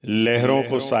लहरों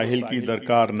को साहिल की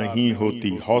दरकार नहीं होती,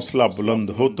 हौसला बुलंद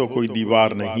हो तो कोई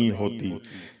दीवार नहीं होती।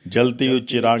 जलते हुए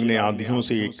चिराग ने आंधियों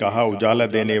से ये कहा, उजाला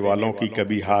देने वालों की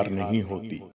कभी हार नहीं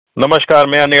होती। नमस्कार,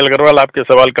 मैं अनिल अग्रवाल आपके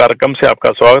सवाल कार्यक्रम से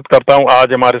आपका स्वागत करता हूं।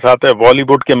 आज हमारे साथ है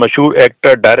बॉलीवुड के मशहूर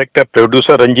एक्टर, डायरेक्टर,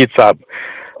 प्रोड्यूसर रंजीत साहब।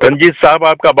 रंजीत साहब,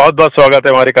 आपका बहुत बहुत स्वागत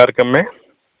है हमारे कार्यक्रम में।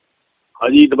 हाँ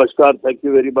जी, नमस्कार, thank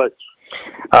you very much.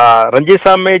 Ranjit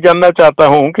साहब, मैं ये जानना चाहता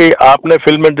हूं कि आपने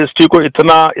फिल्म इंडस्ट्री को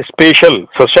इतना स्पेशल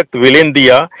सशक्त विलेन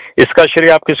दिया, इसका श्रेय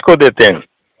आप किसको देते हैं?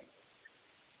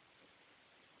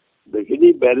 देखिए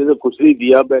जी, मैंने तो कुछ नहीं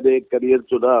दिया, मैंने एक करियर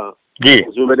चुना जी,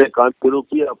 उसमें मैंने काम शुरू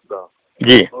किया अपना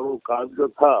जी, और वो काम जो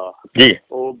था जी,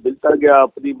 वो मिलता गया।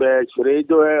 अपनी मैं श्रेय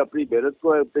जो है अपनी मेहनत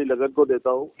को है, अपनी लगन को देता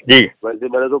हूँ। जी, वैसे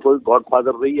मैंने तो कोई गॉड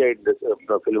फादर नहीं है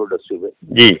अपना फिल्म इंडस्ट्री में।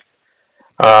 जी।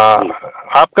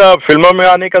 आपका फिल्मों में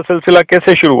आने का सिलसिला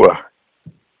कैसे शुरू हुआ?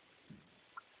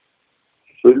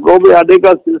 फिल्मों में आने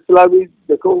का सिलसिला भी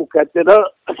देखो, वो कहते हैं ना,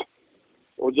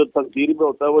 वो जो तकदीर में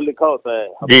होता है वो लिखा होता है।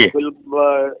 हम जी। फिल्म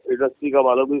इंडस्ट्री का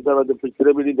मालूम नहीं था, मैं तो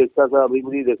पिक्चरें भी नहीं देखता था, अभी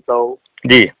भी नहीं देखता हूँ।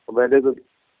 जी, तो मैंने तो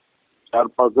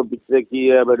 400-500 पिक्चरें की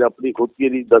है, मैंने अपनी खुद की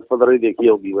नहीं 10-15 ही देखी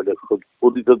होगी। मैंने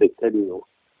खुद ही तो देखता नहीं हूँ,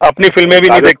 अपनी फिल्में भी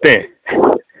नहीं देखते हैं?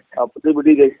 अपनी भी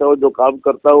नहीं देखता हूँ। जो काम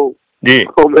करता हूँ जी,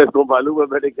 तो मेरे को मालूम है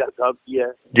मैंने क्या काम किया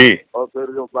है, जी, और फिर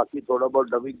जो बाकी थोड़ा बहुत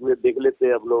डबिंग में देख लेते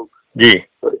हैं हम लोग। जी,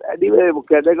 तो एनीवे, वो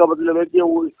कहने का मतलब है कि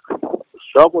वो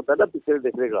शौक होता है ना पिक्चर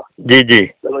देखने का। जी, जी,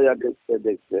 चलो यार, देखते हैं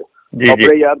देखते हैं। जी, जी,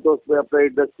 अपने यार दोस्त में, अपने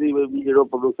इंडस्ट्री में भी जो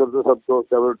प्रोड्यूसर तो सब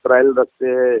दोस्त है, वो ट्रायल रखते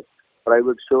हैं,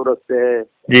 प्राइवेट शो रखते हैं,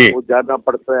 जी, वो जाना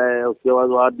पड़ता है। उसके बाद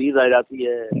वहाँ नींद आ जाती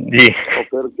है, जी। और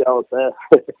फिर क्या होता है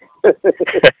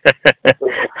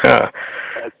हाँ,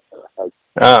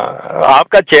 हाँ,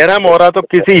 आपका चेहरा मोहरा तो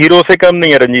किसी हीरो से कम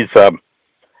नहीं है रंजीत साहब।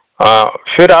 हाँ,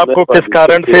 फिर आपको किस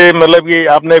कारण से, मतलब ये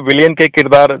आपने विलेन के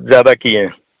किरदार ज्यादा किए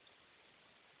हैं?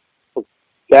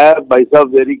 क्या है भाई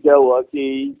साहब, मेरी क्या हुआ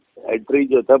कि एंट्री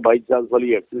जो था बाई चांस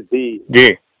वाली एंट्री थी। जी,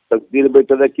 तकदीर में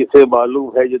कहना किसे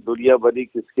मालूम है ये दुनिया बनी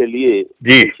किसके लिए।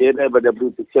 जी, शेर है, मैंने अपनी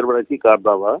पिक्चर बनाई थी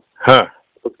कारनामा। हाँ,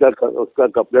 उसका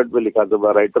कपलेट में लिखा था।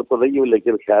 मैं राइटर तो नहीं हूँ,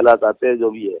 लेकिन ख्यालात आते हैं जो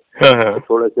भी है, हाँ, हाँ, तो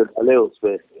थोड़े से डाले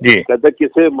उसमें। जी, कहता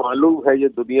किसे मालूम है ये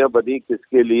दुनिया बनी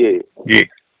किसके लिए, जी,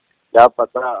 क्या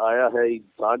पता आया है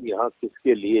इंसान यहाँ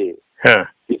किसके लिए। हाँ,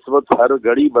 किस्मत हर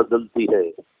घड़ी बदलती है,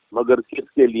 मगर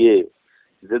किसके लिए,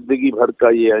 जिंदगी भर का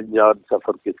ये अनजान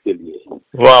सफर किसके लिए।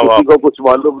 वाह वाह, किसी को कुछ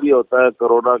मालूम नहीं होता है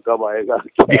कोरोना कब आएगा,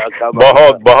 क्या कब आएगा।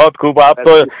 बहुत बहुत खूब।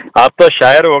 आप तो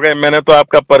शायर हो गए। मैंने तो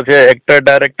आपका परिचय एक्टर,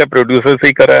 डायरेक्टर, प्रोड्यूसर से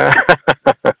ही करा है।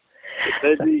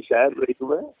 जी, शायर नहीं हूँ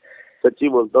मैं, सच्ची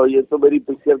बोलता हूँ। ये तो मेरी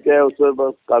पिक्चर क्या है, उसमें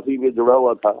बस काफी में जुड़ा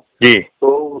हुआ था। जी,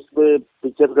 तो उसमें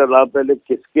पिक्चर का नाम पहले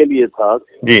किसके लिए था,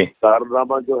 जी,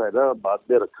 कारनामा जो है ना बाद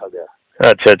में रखा गया।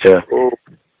 अच्छा, अच्छा,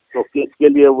 तो किसके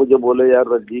लिए मुझे बोले, यार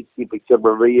रंजीत की पिक्चर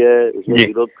बन रही है, उसमें जी,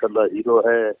 विरोध करना हीरो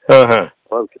है, हाँ, हाँ,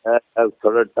 और क्या है,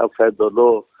 थोड़ा टफ है दोनों।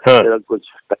 हाँ, मेरा कुछ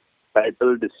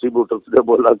टाइटल डिस्ट्रीब्यूटर्स ने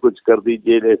बोला कुछ कर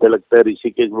दीजिए, ऐसा लगता है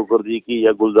ऋषिकेश मुखर्जी की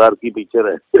या गुलजार की पिक्चर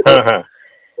है। हाँ, हाँ,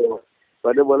 तो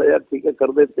मैंने बोला यार ठीक है,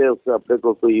 कर देते हैं, उससे अपने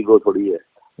को कोई ईगो थोड़ी है।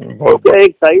 तो बहुत, क्या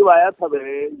एक टाइम आया था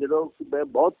मेरे, मैं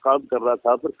बहुत काम कर रहा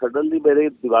था, फिर सडनली मेरे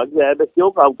दिमाग में आया मैं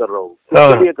क्यों काम कर रहा हूँ,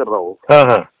 किसके लिए कर रहा हूँ। हाँ,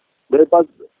 हाँ, मेरे पास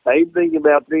टाइम नहीं है,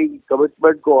 मैं अपनी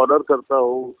कमिटमेंट को ऑनर करता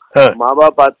हूँ। हाँ, माँ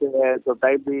बाप आते हैं तो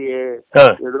टाइम नहीं है। हाँ,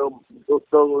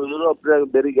 दोस्तों, अपने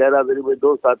मेरी गैरादरी में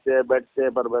दोस्त आते हैं, बैठते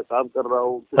हैं, पर मैं काम कर रहा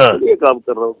हूँ। हाँ, किसके लिए काम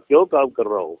कर रहा हूँ, क्यों काम कर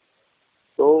रहा हूँ।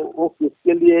 तो वो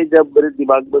किसके लिए जब मेरे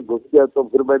दिमाग में घुस गया, तो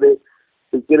फिर मैंने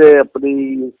पिक्चरें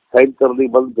अपनी साइन करनी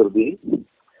बंद कर दी।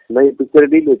 नहीं, पिक्चर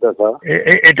नहीं लेता था।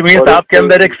 इट मीन्स और आपके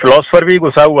अंदर एक फिलोसफर भी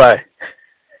घुसा हुआ है।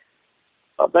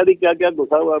 पता नहीं क्या क्या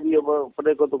घुसा हुआ, अभी अब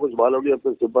अपने को तो कुछ मालूम नहीं,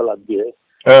 अपने सिंपल आदमी है।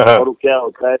 हाँ, हाँ, और वो क्या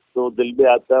होता है, जो दिल में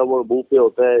आता है वो मुंह पे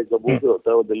होता है, जो मुंह पे होता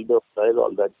है वो दिल में होता है।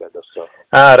 All that kind of stuff.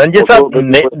 हाँ, रंजीत साहब,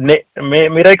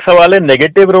 मेरा एक सवाल है,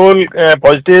 नेगेटिव रोल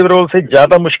पॉजिटिव रोल से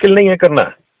ज्यादा मुश्किल नहीं है करना?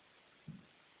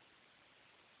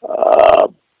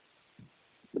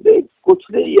 नहीं, कुछ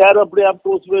नहीं यार, अपने आप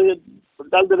को उसमें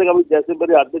डाल देने का। जैसे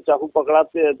मेरे हाथ में चाकू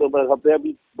पकड़ाते हैं तो मैं अपने आप ही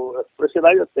एक्सप्रेशन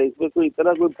आ जाता है। इसमें कोई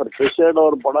इतना कोई प्रोफेशन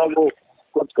और बड़ा वो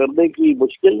कुछ करने की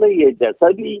मुश्किल नहीं है। जैसा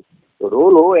भी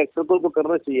रोल हो, एक्टर को तो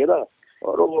करना चाहिए ना,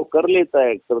 और वो कर लेता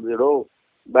है एक्टर।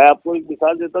 मैं आपको एक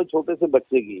मिसाल देता हूँ छोटे से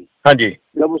बच्चे की। हाँ जी,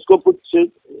 जब उसको कुछ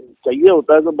चाहिए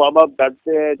होता है तो माँ बाप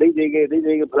डांटते हैं, नहीं देंगे नहीं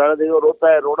देंगे, फलाना देंगे, और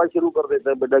रोता है, रोना शुरू कर देता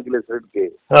है बिना गिले सिर के।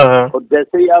 हाँ, हाँ, और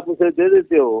जैसे ही आप उसे दे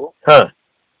देते हो, हाँ,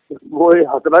 वो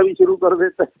हंसना भी शुरू कर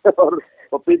देता है और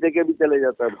पप्पी देके भी चले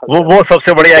जाता है। वो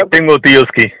सबसे बड़ी एक्टिंग होती है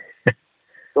उसकी।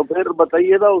 तो फिर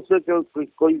बताइए ना, उससे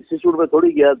कोई इंस्टीट्यूट में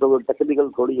थोड़ी गया, तो टेक्निकल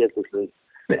थोड़ी है कुछ नहीं।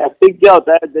 एक्टिंग क्या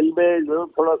होता है, दिल में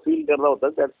थोड़ा फील करना होता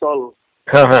है, दैट्स ऑल।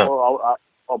 हाँ, हाँ,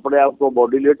 अपने आप को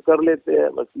मॉड्यूलेट कर लेते हैं।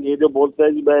 बस ये जो बोलते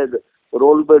हैं कि मैं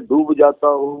रोल में डूब जाता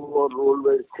हूँ और रोल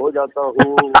में खो जाता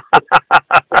हूँ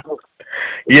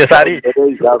ये सारी मेरे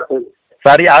हिसाब से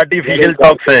सारी आर्टिफिशियल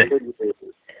टॉक्स है,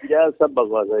 यह सब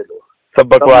बकवास है। सब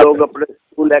बकवास। लोग अपने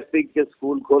स्कूल एक्टिंग के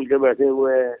स्कूल खोल के बैठे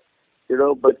हुए हैं,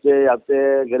 बच्चे आते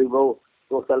हैं गरीबों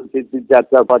तो साल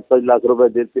 3-4, 5-5 लाख रुपए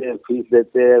देते हैं, फीस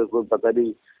देते हैं, कोई पता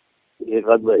नहीं एक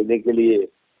आध महीने के लिए।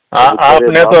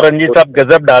 आपने तो रंजीत साहब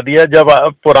गजब ढा दिया। जब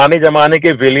पुराने जमाने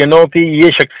के विलेनों की ये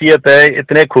शख्सियत है,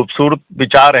 इतने खूबसूरत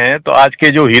विचार हैं, तो आज के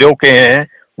जो हीरो के हैं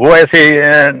वो ऐसे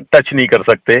टच नहीं कर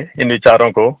सकते इन विचारों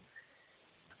को।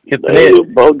 कितने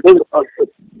बहुत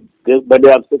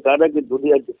मैंने आपसे कहा ना कि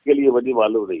दुनिया किसके लिए बनी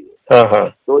मालूम नहीं है। हाँ हाँ,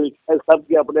 तो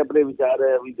सबके अपने अपने विचार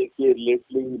है। अभी देखिए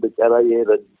लेटली बेचारा ये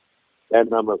क्या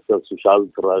नाम है उसका,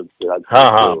 सुशांत राज। हाँ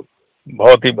हाँ,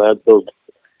 बहुत ही। मैं तो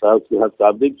उसके साथ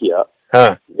काम नहीं किया, हाँ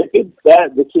लेकिन क्या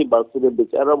देखिए बात सुने,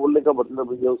 बेचारा बोलने का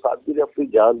मतलब ये उस आदमी ने अपनी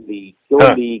जान ली, क्यों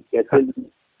हाँ, ली, कैसे ली,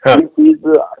 हाँ, ये चीज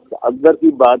अंदर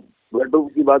की बात, बेडरूम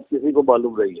की बात किसी को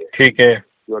मालूम नहीं है। ठीक है।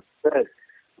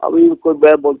 अभी कोई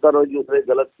मैं बोलता रहा कि उसने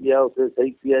गलत किया, उसने सही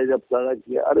किया, जब सारा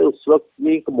किया, अरे उस वक्त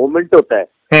ये एक मोमेंट होता है।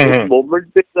 उस मोमेंट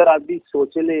पे अगर आदमी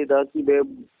सोचे ले ना कि मैं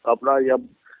अपना या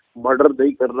मर्डर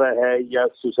नहीं कर रहा है या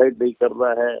सुसाइड नहीं कर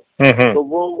रहा है, तो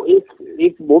वो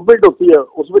एक मोमेंट होती है,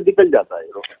 उसमें निकल जाता है।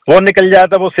 वो निकल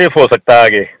जाता है, वो सेफ हो सकता है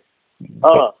आगे।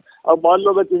 हाँ, अब मान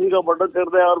लो मैं किसी का मर्डर कर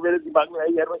रहा है और मेरे दिमाग में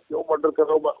आई यार मैं क्यों मर्डर कर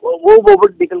रहा हूँ, वो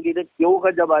मोमेंट निकल गई ना, क्यों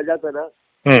का जब आ जाता है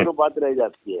ना तो बात रह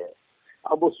जाती है।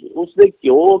 अब उसने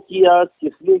क्यों किया,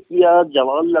 किसने किया,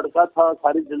 जवान लड़का था,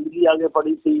 सारी जिंदगी आगे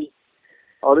पड़ी थी।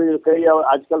 और कई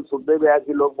आजकल सुनने में आया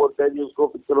कि लोग बोलते हैं जी उसको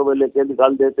पिक्चरों में लेके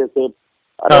निकाल देते थे।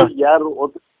 अरे यार वो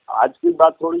तो आज की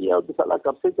बात थोड़ी है, वो तो साला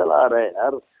कब से चला आ रहा है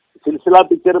यार। सिलसिला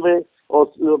पिक्चर में और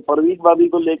परवीन भाभी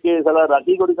को लेके साला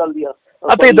राखी को निकाल दिया।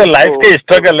 अब ये तो लाइफ के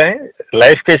स्ट्रगल है,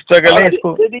 लाइफ के स्ट्रगल है।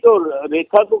 इसको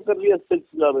रेखा को कर लिया,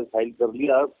 सिलसिला में साइन कर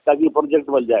लिया ताकि प्रोजेक्ट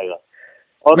बन जाएगा,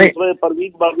 और उसमें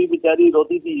परवीन भाभी बेचारी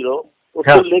रोती थी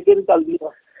उसको लेके निकाल दिया।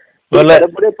 बड़े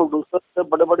बड़े प्रोड्यूसर,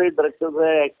 बड़े बड़े डायरेक्टर्स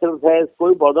हैं, एक्टर्स हैं,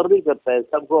 कोई बॉदर नहीं करता है,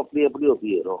 सबको अपनी अपनी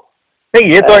होती है। नहीं,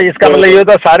 ये तो इसका मतलब ये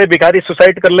होता सारे भिखारी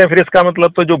सुसाइड कर ले, फिर इसका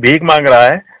मतलब तो जो भीख मांग रहा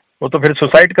है वो तो फिर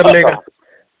सुसाइड कर लेगा।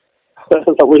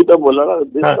 वही तो बोला ना,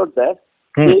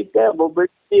 एक मोमेंट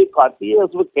की आती है,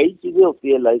 उसमें कई चीजें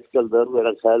होती है लाइफ के अंदर,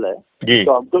 मेरा ख्याल है।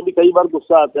 तो हमको भी कई बार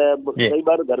गुस्सा आता है, कई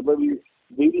बार घर में भी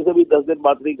बीवी से भी 10 दिन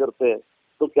बात नहीं करते हैं।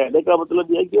 तो कहने का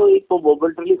मतलब यह है कि एक तो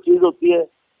मोमेंटरी चीज होती है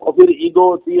और फिर ईगो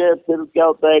होती है, फिर क्या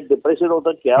होता है, डिप्रेशन होता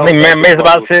है। क्या नहीं, मैं इस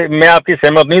बात से मैं आपकी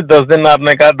सहमत नहीं। 10 दिन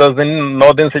आपने कहा, 10 दिन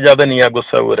 9 दिन से ज्यादा नहीं आप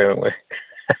गुस्सा हो रहे होंगे।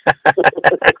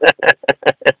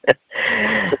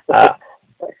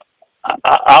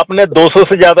 आपने 200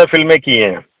 से ज्यादा फिल्में की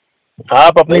हैं।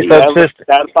 आप अपनी सबसे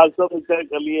 400-500 पिक्चर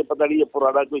कर लिए, पता नहीं ये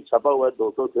पुराना कोई छपा हुआ है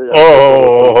 200 से।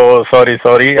 ओह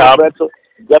सॉरी आप तो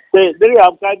जब से नहीं,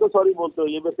 आप क्या तो सॉरी बोलते हो,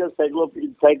 ये वैसे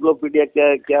साइक्लोपीडिया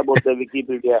क्या बोलते हैं,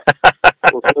 विकीपीडिया,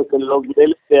 उसमें से लोग ले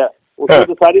लेते हैं। उसमें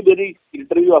तो सारी मेरी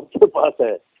इंटरव्यू आपके पास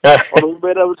है, और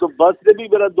मेरा तो बस से भी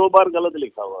मेरा 2 बार गलत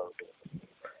लिखा हुआ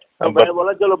है। मैं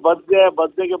बोला चलो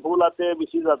बर्थडे के फूल आते हैं,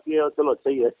 विशेष आती है, चलो अच्छा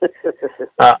ही है।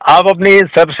 आप अपनी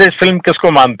सबसे फिल्म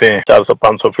किसको मानते हैं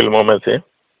 400-500 फिल्मों में से?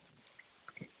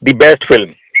 The best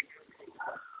film?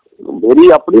 मेरी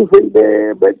अपनी फिल्म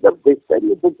में मैं जब देखता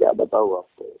ही तो क्या बताऊँ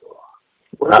आपको,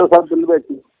 तो सब फिल्म में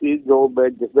चीज जो मैं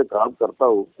जिसमें काम करता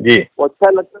हूँ वो अच्छा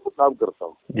लगता है, वो काम करता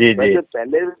हूँ। मैंने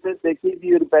पहले देखी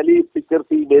थी, पहली पिक्चर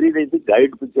थी मेरी, नहीं थी,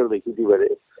 गाइड पिक्चर देखी थी मैंने,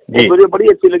 मुझे बड़ी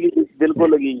अच्छी लगी थी, दिल को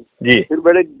लगी। फिर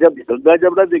मैंने जब गंगा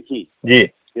जमुना देखी,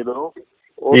 वो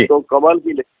तो कमाल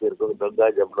की लगी मेरे को, गंगा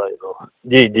जमुना।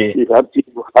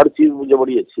 हर चीज मुझे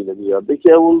बड़ी अच्छी लगी। और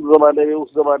देखिए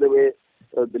उस जमाने में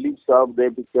दिलीप साहब ने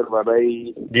पिक्चर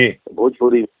बनाई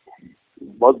भोजपुरी,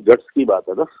 बहुत गट्स की बात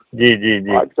है ना।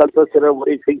 जी। आजकल तो सिर्फ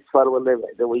वही फिक्स फार्मूले में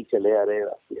वही चले आ रहे हैं।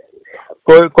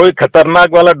 कोई खतरनाक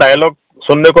वाला डायलॉग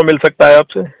सुनने को मिल सकता है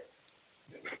आपसे?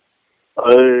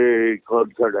 कौन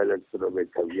सा डायलॉग सुनो मैं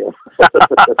खा गया।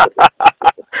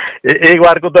 एक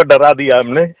बार को तो डरा दिया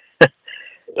हमने।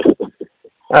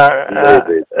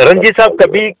 रंजीत साहब,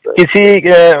 कभी किसी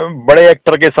बड़े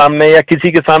एक्टर के सामने या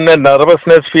किसी के सामने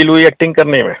नर्वसनेस फील हुई एक्टिंग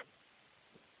करने में?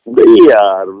 नहीं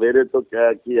यार, मेरे तो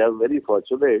क्या कि यार वेरी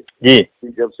फॉर्चुनेट जी,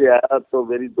 जब से आया तो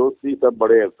मेरी दोस्ती सब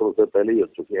बड़े एक्टरों से पहले ही हो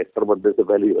चुकी है, एक्टर बनने से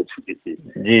पहले ही हो चुकी थी।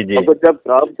 जी। तो जब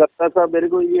काम करता था मेरे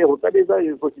को ये होता नहीं था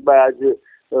कि कुछ मैं आज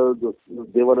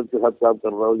देवानंद के साथ काम कर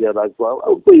रहा हूँ या राजकुमार,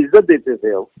 उनको इज्जत देते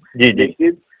थे हम।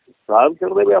 लेकिन काम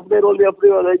करने में अपने रोल में अपने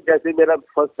वाले, जैसे मेरा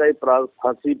फर्स्ट टाइम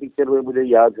फांसी पिक्चर में मुझे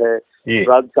याद है,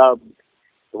 राज साहब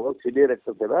बहुत सीनियर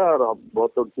एक्टर थे ना, और हम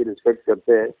बहुत उनकी रिस्पेक्ट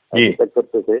करते हैं, अभी तक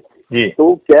करते थे।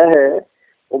 तो क्या है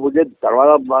वो मुझे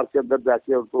दरवाजा मार के अंदर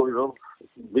जाके उनको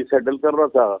भी सेटल कर रहा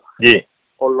था जी,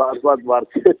 और लास्ट बात मार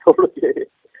के तोड़ के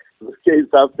उसके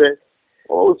हिसाब से।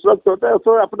 और उस वक्त होता है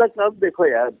उसमें अपना काम देखो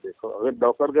यार, देखो अगर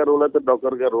नौकर का रोल है तो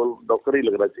नौकर का रोल नौकर ही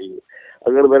लगना चाहिए,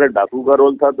 अगर मेरा डाकू का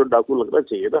रोल था तो डाकू लगना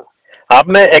चाहिए ना।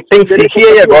 आपने एक्टिंग सीखी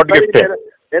है या गॉड गिफ्ट है?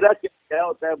 मेरा क्या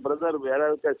होता है ब्रदर,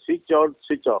 मेरा स्विच ऑन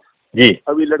स्विच ऑफ। जी,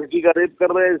 अभी लड़की का रेप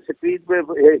कर रहे हैं स्क्रीन पे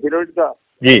हीरोइन का,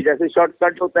 जी, जैसे शॉर्ट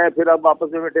कट होता है फिर हम आपस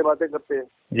में बैठे बातें करते हैं।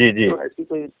 जी, जी, तो ऐसी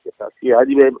कोई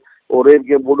आज मैं रेप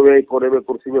के मूड में कोने में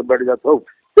कुर्सी में बैठ जाता हूँ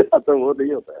तो वो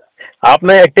नहीं होता है।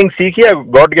 आपने एक्टिंग सीखी है,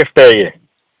 गॉड गिफ्ट है ये?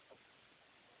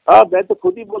 हाँ मैं तो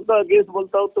खुद ही बोलता हूँ, अगेंस्ट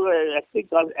बोलता हूँ। तो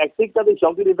एक्टिंग का भी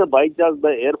शौकीन नहीं था, बाई चांस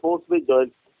मैं एयरफोर्स में ज्वाइन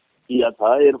किया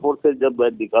था। एयरफोर्स से जब मैं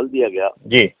निकाल दिया गया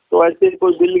जी, तो ऐसे ही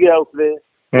कोई मिल गया,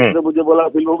 उसने मुझे बोला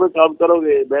फिल्मों में काम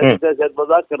करोगे। मैं सोचा शायद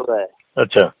मजाक कर रहा है।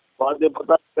 अच्छा, बाद में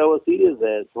पता क्या वो सीरियस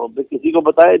है, तो हमने किसी को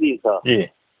बताया नहीं था जी,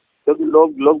 क्योंकि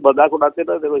लोग मजाक उड़ाते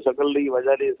ना, देखो शक्ल नहीं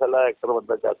वजह नहीं, साला एक्टर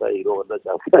बनना चाहता है, हीरो बनना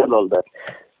चाहता है, बोलता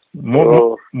है।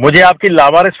 मुझे आपकी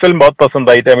लावारिस फिल्म बहुत पसंद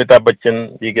आई थी अमिताभ बच्चन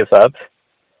जी के साथ।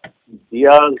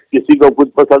 या किसी को कुछ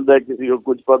पसंद है, किसी को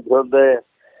कुछ पसंद है,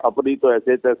 अपनी तो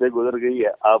ऐसे तैसे गुजर गई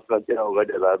है, आपका क्या होगा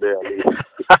जला दे वाली।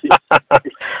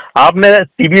 आपने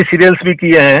टीवी सीरियल्स भी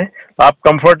किए हैं, आप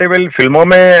कंफर्टेबल फिल्मों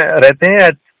में रहते हैं या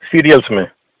सीरियल्स में?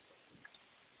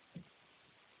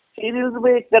 सीरियल्स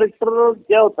में एक कैरेक्टर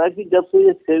क्या होता है कि जब से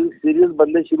ये सीरियल्स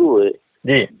बनने शुरू हुए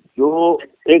जी, जो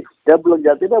एक स्टेप लग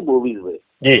जाते हैं ना मूवीज में,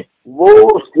 जी,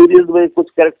 वो सीरीज में कुछ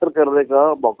कैरेक्टर करने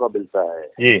का मौका मिलता है।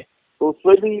 जी, तो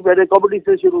उसमें भी मैंने कॉमेडी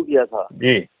से शुरू किया था,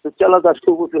 जी, तो चला था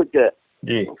शुरू से क्या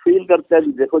जी, तो फील करते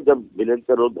हैं। देखो जब विलेन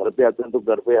का रोल घर पे आते हैं तो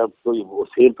घर पे हम कोई वो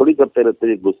सेल थोड़ी करते रहते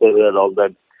हैं गुस्से में ऑल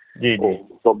दैट। जी, जी,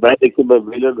 तो मैं देखिए मैं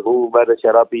विलेन हूँ, मैंने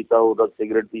शराब पीता हूँ ना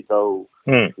सिगरेट पीता हूँ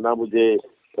ना, मुझे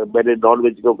मैंने नॉन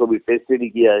वेज को कभी टेस्ट ही नहीं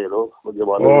किया है, मुझे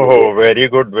मालूम ओहो, नहीं है। Very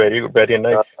good, very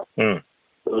nice.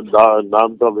 तो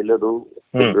नाम का विलन हूँ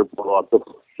तो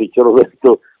पिक्चरों में।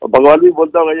 तो भगवान भी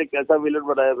बोलता होगा ये कैसा विलन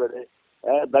बनाया मैंने,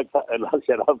 ना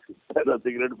शराब पीता है ना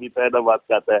सिगरेट पीता है ना बात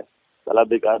खाता है, साला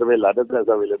बेकार में लानत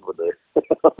ऐसा विलन बनाए।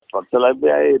 और चला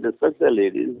में I respect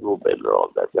ladies women all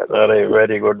that. अरे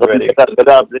वेरी गुड, वेरी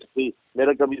मेरा आपने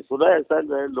मेरा कभी सुना ऐसा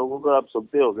लोगों को, आप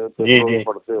सुनते होंगे जी,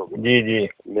 पढ़ते होंगे, जी, जी,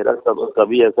 मेरा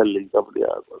कभी ऐसा लिंकअप नहीं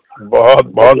आता। बहुत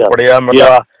बहुत बढ़िया।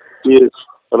 मतलब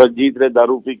रंजीत ने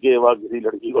दारू पी के वहाँ किसी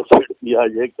लड़की को छेड़ दिया,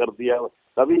 ये कर दिया,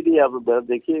 कभी नहीं। आप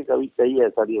देखिए कभी कहीं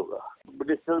ऐसा नहीं होगा।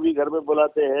 मिनिस्टर भी घर में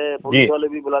बुलाते हैं, पुलिस वाले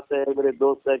भी बुलाते हैं, मेरे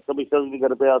दोस्त हैं कमिश्नर भी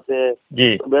घर पे आते हैं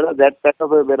जी, तो मेरा दैट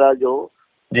काइंड ऑफ मेरा जो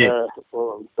जी,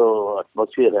 तो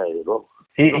एटमॉस्फेयर है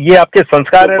ये आपके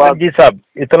संस्कार है रंजीत साहब,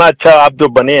 इतना अच्छा आप जो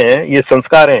बने हैं ये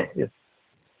संस्कार हैं।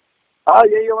 हाँ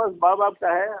यही बस माँ बाप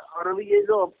का है। और अभी ये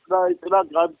जो अपना इतना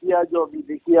काम किया, जो अभी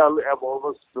देखिए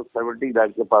ऑलमोस्ट 79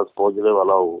 के पास पहुंचने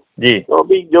वाला हूँ जी, तो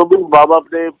अभी जो भी माँ बाप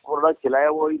ने पूरा खिलाया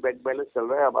वो ही बैंक बैलेंस चल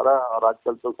रहा है हमारा। और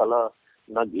आजकल तो साला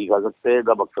ना घी खा सकते हैं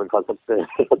ना मक्खन खा सकते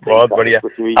हैं। बहुत बढ़िया।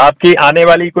 आपकी आने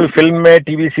वाली कोई फिल्म में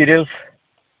टीवी सीरियल्स?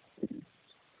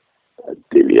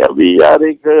 टीवी अभी यार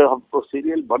एक हमको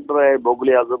सीरियल बन रहा है,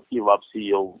 मुगले आजम की वापसी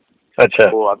हो। अच्छा,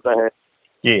 वो आता है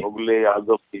जी, मुगले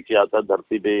आजम नीचे आता है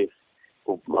धरती पे,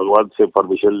 भगवान से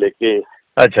परमिशन लेके,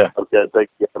 अच्छा, और कहता है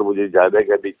कि यार मुझे जाने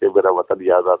का नीचे मेरा वतन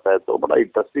याद आता है। तो बड़ा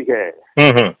इंटरेस्टिंग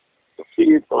है।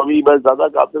 तो अभी मैं ज्यादा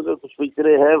काम में कुछ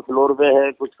पिक्चरें हैं फ्लोर में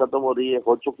है, कुछ खत्म हो रही है,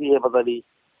 हो चुकी है पता नहीं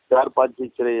 4-5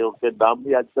 पिक्चरें। उनके नाम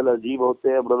भी आजकल अजीब होते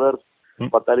हैं ब्रदर,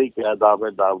 पता नहीं क्या नाम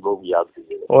है, नाम लोग याद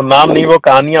नहीं है। वो नाम नहीं, वो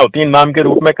कहानियां होती हैं, नाम के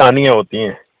रूप में कहानियां होती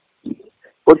हैं।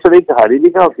 कुछ नहीं, कहानी भी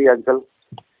क्या होती है आजकल,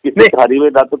 किसी कहानी में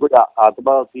ना तो कुछ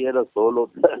आत्मा होती है ना सोल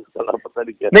होता है, पता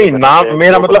नहीं क्या। नहीं, नाम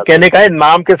मेरा मतलब कहने का है,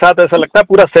 नाम के साथ ऐसा लगता है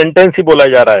पूरा सेंटेंस ही बोला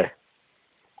जा रहा है।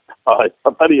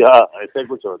 पता नहीं, हाँ ऐसे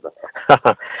कुछ होता है।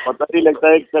 पता नहीं लगता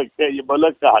है ये बोला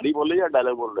कहानी बोले या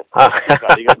डायलॉग बोल रहे हैं,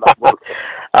 कहानी का नाम बोल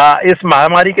रहे। इस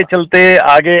महामारी के चलते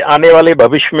आगे आने वाले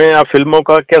भविष्य में आप फिल्मों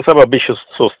का कैसा भविष्य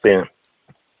सोचते हैं?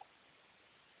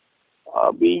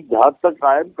 अभी जहाँ तक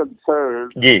आई एम कंसर्न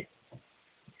जी,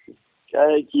 क्या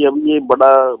है कि अभी ये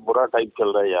बड़ा बुरा टाइम चल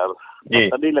रहा है यार। जी,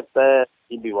 पता नहीं लगता है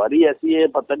कि बीमारी ऐसी है,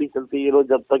 पता नहीं चलती ये लोग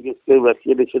जब तक इसके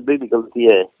वैक्सीनेशन नहीं निकलती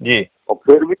है। जी, और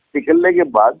फिर भी निकलने के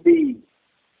बाद भी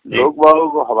लोग वालों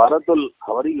को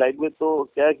हमारी लाइन में तो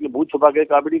क्या है कि मुंह छुपा के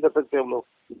काम ही नहीं कर सकते हम लोग।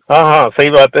 हाँ, हाँ, सही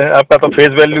बात है, आपका तो फेस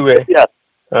वैल्यू है।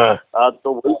 हाँ,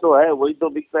 तो वही तो है, वही तो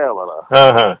बिकता है हमारा। हाँ,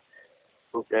 हाँ,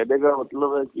 तो कहने का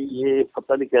मतलब है कि ये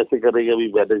पता नहीं कैसे करेंगे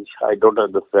अभी मैनेज, आई डोंट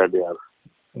अंडरस्टैंड यार।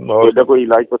 कोई ना कोई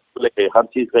इलाज तो चलेगा, हर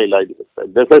चीज का इलाज होता है।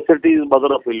 Necessity is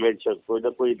mother of invention, कोई ना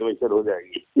कोई इन्वेंशन हो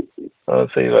जाएगी। हाँ,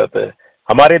 सही बात है।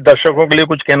 हमारे दर्शकों के लिए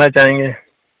कुछ कहना चाहेंगे?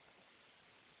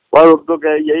 और उनको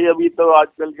क्या यही, अभी तो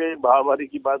आजकल के महामारी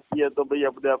की बात की है तो भाई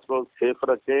अपने आप को सेफ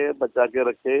रखे, बचा के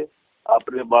रखे,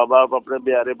 अपने माँ बाप, अपने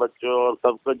प्यारे बच्चों और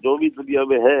सबका जो भी दुनिया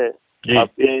में है,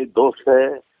 आपके दोस्त है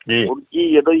उनकी,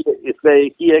 ये तो इसका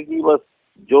एक ही है कि बस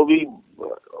जो भी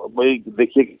भाई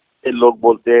देखिए लोग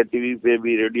बोलते हैं टीवी पे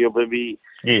भी, रेडियो पे भी,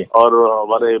 और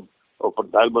हमारे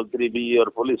प्रधानमंत्री भी और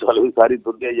पुलिस वाले भी, सारी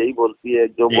दुनिया यही बोलती है,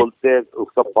 जो बोलते हैं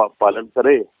उसका पालन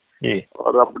करे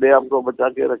और अपने आप को बचा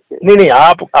के रखे। नहीं,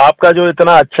 आपका जो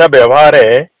इतना अच्छा व्यवहार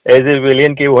है एज ए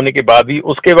विलियन के होने के बाद भी,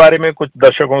 उसके बारे में कुछ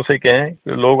दर्शकों से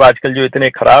कहें। लोग आजकल जो इतने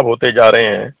खराब होते जा रहे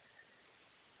हैं,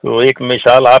 तो एक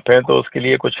मिसाल आप हैं, तो उसके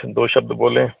लिए कुछ 2 शब्द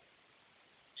बोलें।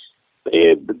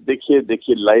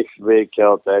 देखिए लाइफ में क्या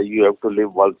होता है, you have to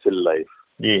live once in life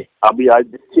जी। अभी आज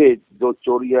देखिए जो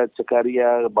चोरियां चकारियां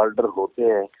मर्डर होते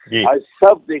हैं, आज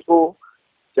सब देखो,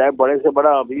 चाहे बड़े से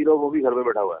बड़ा अमीर हो वो भी घर में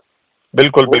बैठा हुआ है।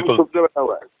 बिल्कुल छुप के बैठा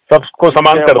हुआ है, सबको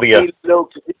समान कर दिया।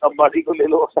 किसी अंबानी को ले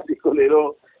लो, अदानी को ले लो,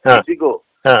 किसी को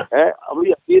है,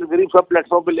 अभी अमीर गरीब सब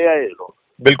प्लेटफॉर्म पे ले आए लोग।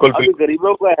 बिल्कुल अभी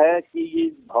गरीबों का है कि ये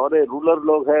हमारे रूरल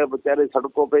लोग हैं बेचारे,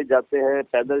 सड़कों पे जाते हैं,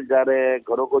 पैदल जा रहे हैं,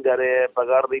 घरों को जा रहे हैं,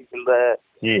 पगार नहीं मिल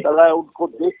रहा है, उनको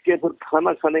देख के फिर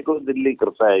खाना खाने को दिल नहीं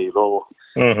करता है लोग।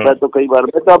 मैं तो कई बार,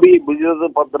 मैं तो अभी मुझे तो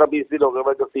 15-20 दिन हो गए,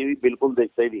 मैं तो टीवी बिल्कुल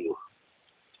देखता ही नहीं हूँ।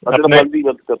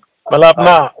 मतलब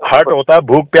अपना हर्ट होता है,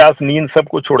 भूख प्यास नींद सब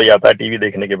कुछ छोड़ जाता है टीवी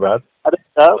देखने के बाद। अरे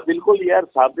हाँ बिल्कुल यार,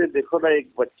 सामने देखो ना एक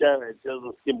बच्चा है,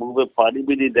 उसके मुंह में पानी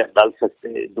भी नहीं डाल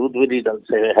सकते, दूध भी नहीं डाल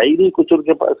सकते, है ही नहीं कुछ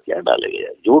उनके पास, क्या डालेंगे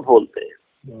यार, झूठ बोलते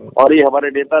हैं। और ये हमारे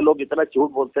नेता लोग इतना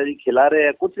झूठ बोलते हैं, खिला रहे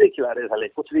हैं, कुछ नहीं खिला रहे साले,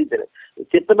 कुछ नहीं दे रहे।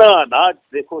 कितना अनाज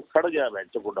देखो सड़ गया है,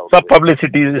 सब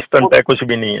पब्लिसिटी स्टंट है, कुछ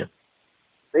भी नहीं है।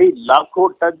 नहीं, लाखों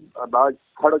टन अनाज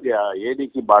सड़ गया, ये नहीं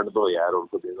कि बांट दो यार,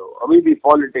 उनको दे दो। अभी भी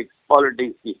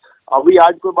पॉलिटिक्स की, अभी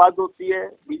आज कोई बात होती है,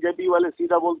 बीजेपी वाले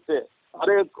सीधा बोलते हैं,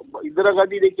 अरे इंदिरा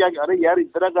गांधी ने क्या किया, अरे यार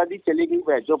इंदिरा गांधी चली गई,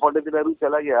 बहनचोद पंडित नेहरू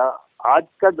चला गया, आज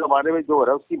का जमाने में जो हो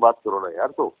रहा है उसकी बात करो ना यार।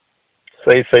 तो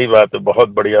सही बात है, बहुत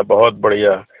बढ़िया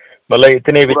मतलब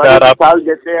इतने विचार आप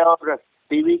देते हैं और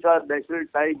टीवी का नेशनल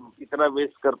टाइम इतना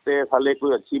वेस्ट करते हैं, साले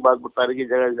कोई अच्छी बात बताने की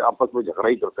जगह आपस में झगड़ा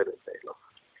ही करते रहते हैं लोग।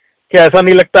 क्या ऐसा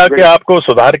नहीं लगता कि आपको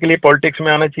सुधार के लिए पॉलिटिक्स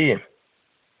में आना चाहिए?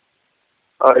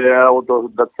 अरे वो तो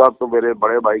दत्त साहब तो मेरे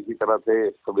बड़े भाई की तरह थे,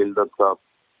 कबील दत्त साहब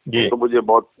जी, तो मुझे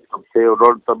बहुत थे,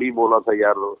 उन्होंने तभी बोला था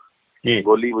यार मुझे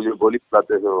गोली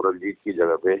चलाते थे रंजीत की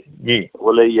जगह पे जी,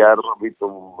 बोले यार अभी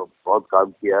तुम बहुत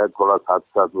काम किया है, थोड़ा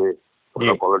साथ में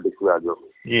थोड़ा पॉलिटिक्स में आ जाओ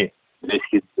जी, देश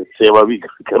की सेवा भी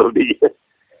कर दी है।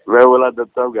 मैं बोला दत्त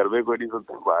साहब घर में कोई नहीं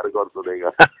सुनता, बाहर कौन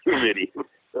सुनेगा मेरी।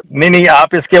 नहीं,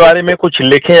 आप इसके बारे में कुछ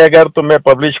लिखें अगर, तो मैं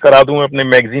पब्लिश करा दूं अपने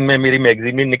मैगजीन में, मेरी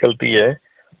मैगजीन भी निकलती है।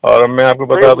 और मैं आपको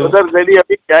बता दूं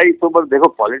अभी क्या इस उम्र देखो,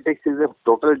 politics is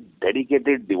total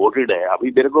dedicated devoted है।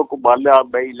 अभी मेरे को मान लिया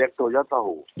मैं इलेक्ट हो जाता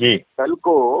हूँ, कल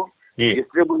को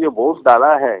जिसने मुझे वोट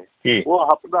डाला है वो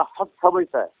अपना हक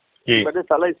समझता है, मैंने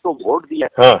साला इसको वोट दिया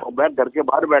और मैं घर के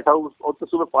बाहर बैठा हूँ, और तो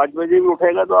सुबह 5 बजे भी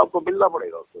उठेगा तो आपको मिलना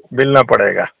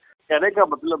पड़ेगा। कहने का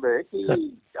मतलब है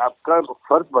कि आपका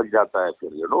फर्ज बन जाता है फिर,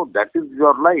 दैट इज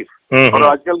योर लाइफ। और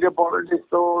आजकल के पॉलिटिक्स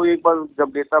तो एक बार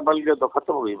जब नेता बन गए तो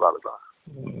खत्म हो गई बात।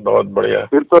 बहुत बढ़िया।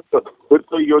 फिर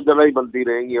तो योजना ही बनती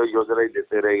रहेंगी और योजना ही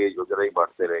देते रहेंगे, योजना ही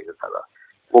बांटते रहेंगे सारा।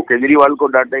 वो केजरीवाल को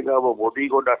डांटेगा, वो मोदी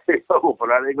को डांटेगा, वो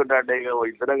फलाने को डांटेगा, वो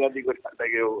इंदिरा गांधी को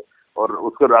डांटेगा, वो और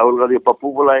उसको राहुल गांधी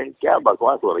पप्पू बुलाए, क्या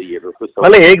बकवास हो रही है।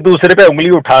 मतलब एक दूसरे पे उंगली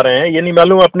उठा रहे हैं, ये नहीं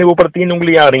मालूम अपने ऊपर 3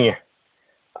 उंगलियां आ रही हैं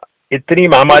इतनी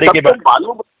महामारी के बाद।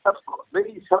 मालूम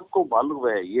नहीं, सबको मालूम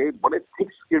है, ये बड़े थिक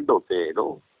स्किन्ड होते हैं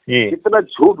कितना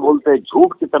झूठ बोलते हैं,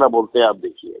 झूठ कितना बोलते हैं आप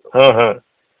देखिए।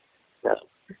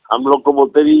 हम लोग को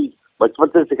बोलते भी बचपन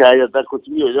से सिखाया जाता है, कुछ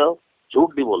भी हो जाओ झूठ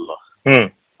नहीं बोलना।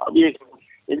 अभी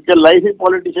इनका लाइफ ही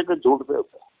पॉलिटिशियन का झूठ पे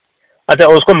होता है। अच्छा,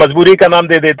 उसको मजबूरी का नाम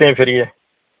दे देते हैं फिर, ये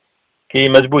कि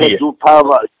मजबूरी है,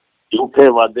 झूठे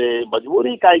वादे।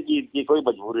 मजबूरी काय की, इनकी कोई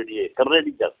मजबूरी नहीं है, करने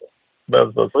नहीं चाहते।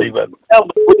 बस सही बात। क्या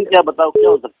मजबूरी, क्या बताओ क्या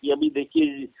हो सकती है। अभी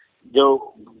देखिए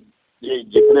जो ये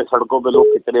जितने सड़कों पे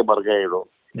लोग कितने मर गए लोग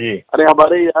जी। अरे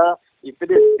हमारे यहाँ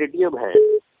इतने स्टेडियम है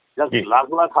जहाँ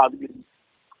लाख आदमी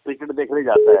क्रिकेट देखने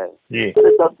जाता है जी।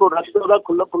 अरे सबको रख दो ना,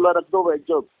 खुला रख दो।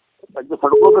 जो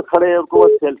सड़कों पे खड़े हैं उनको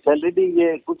सैलरी नहीं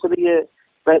है, कुछ नहीं है,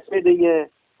 पैसे नहीं है,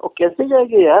 वो कैसे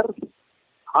जाएंगे यार।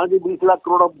 हाँ जी, 20 लाख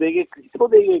करोड़ आप देंगे, किसको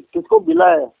देंगे, किसको मिला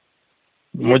है?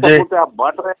 मुझे आप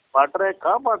बांट रहे हैं,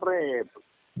 कहाँ बांट रहे हैं?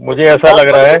 मुझे ऐसा लग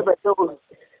रहा है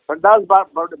संडास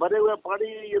भरे हुए पानी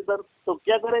अंदर, तो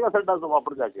क्या करेगा संडास वहाँ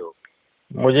पर जाके? हो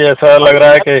मुझे ऐसा लग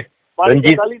रहा है कि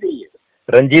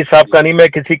रंजीत साहब का नहीं, मैं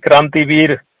किसी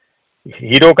क्रांतिवीर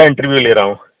हीरो का इंटरव्यू ले रहा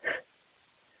हूँ।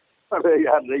 अरे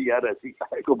यार नहीं यार, ऐसी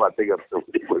काहे को बातें करते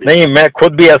हो? नहीं, मैं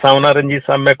खुद भी ऐसा हूँ ना रंजीत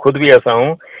साहब, मैं खुद भी ऐसा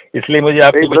हूँ। इसलिए मुझे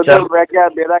आपके नहीं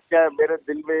विचार। मेरे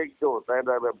दिल में एक जो होता है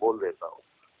ना, मैं बोल देता हूँ,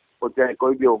 वो चाहे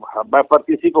कोई भी हो, मैं पर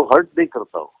किसी को हर्ट नहीं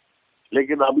करता हूँ।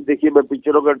 लेकिन अभी देखिए, मैं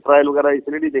पिक्चरों का ट्रायल वगैरह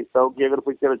इसलिए नहीं देखता हूँ कि अगर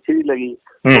पिक्चर अच्छी नहीं लगी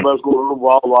तो मैं उसको बोलूँ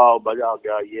वाह वाह मजा आ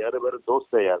गया, ये अरे मेरे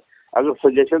दोस्त है यार। अगर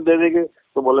सजेशन दे देंगे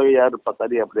तो बोलेंगे यार पता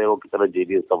नहीं अपने वो कितना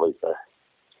जीनियस समझता है,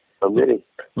 समझे नहीं।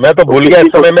 मैं तो भूल गया इस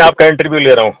समय मैं आपका इंटरव्यू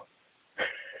ले रहा हूँ।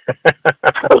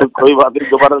 कोई बात नहीं,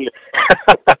 दोबारा ले।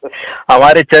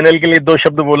 हमारे चैनल के लिए 2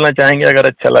 शब्द बोलना चाहेंगे अगर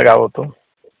अच्छा लगा हो तो?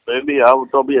 नहीं हम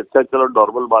तो अभी अच्छा, चलो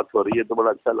नॉर्मल बात हो रही है तो बड़ा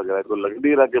अच्छा लग रहा है, तो लग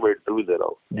नहीं रहा कि मैं इंटरव्यू दे रहा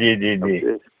हूँ। जी जी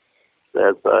जी।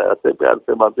 ऐसा ऐसे प्यार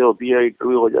से बातें होती है,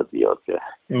 इंटरव्यू हो जाती है, और क्या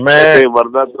मैं ऐसे,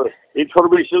 वरना तो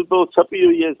इंफॉर्मेशन तो छपी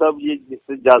हुई है सब, ये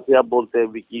जिससे जहाँ से आप बोलते हैं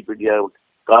विकिपीडिया,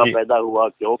 कहाँ पैदा हुआ,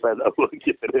 क्यों पैदा हुआ,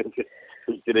 कितने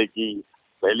पिक्चरें की,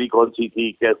 पहली कौन सी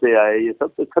थी, कैसे आए, ये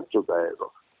सब तो छप चुका है।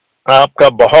 तो आपका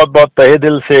बहुत बहुत तहे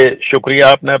दिल से शुक्रिया,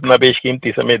 आपने अपना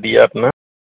बेशकीमती समय दिया अपना।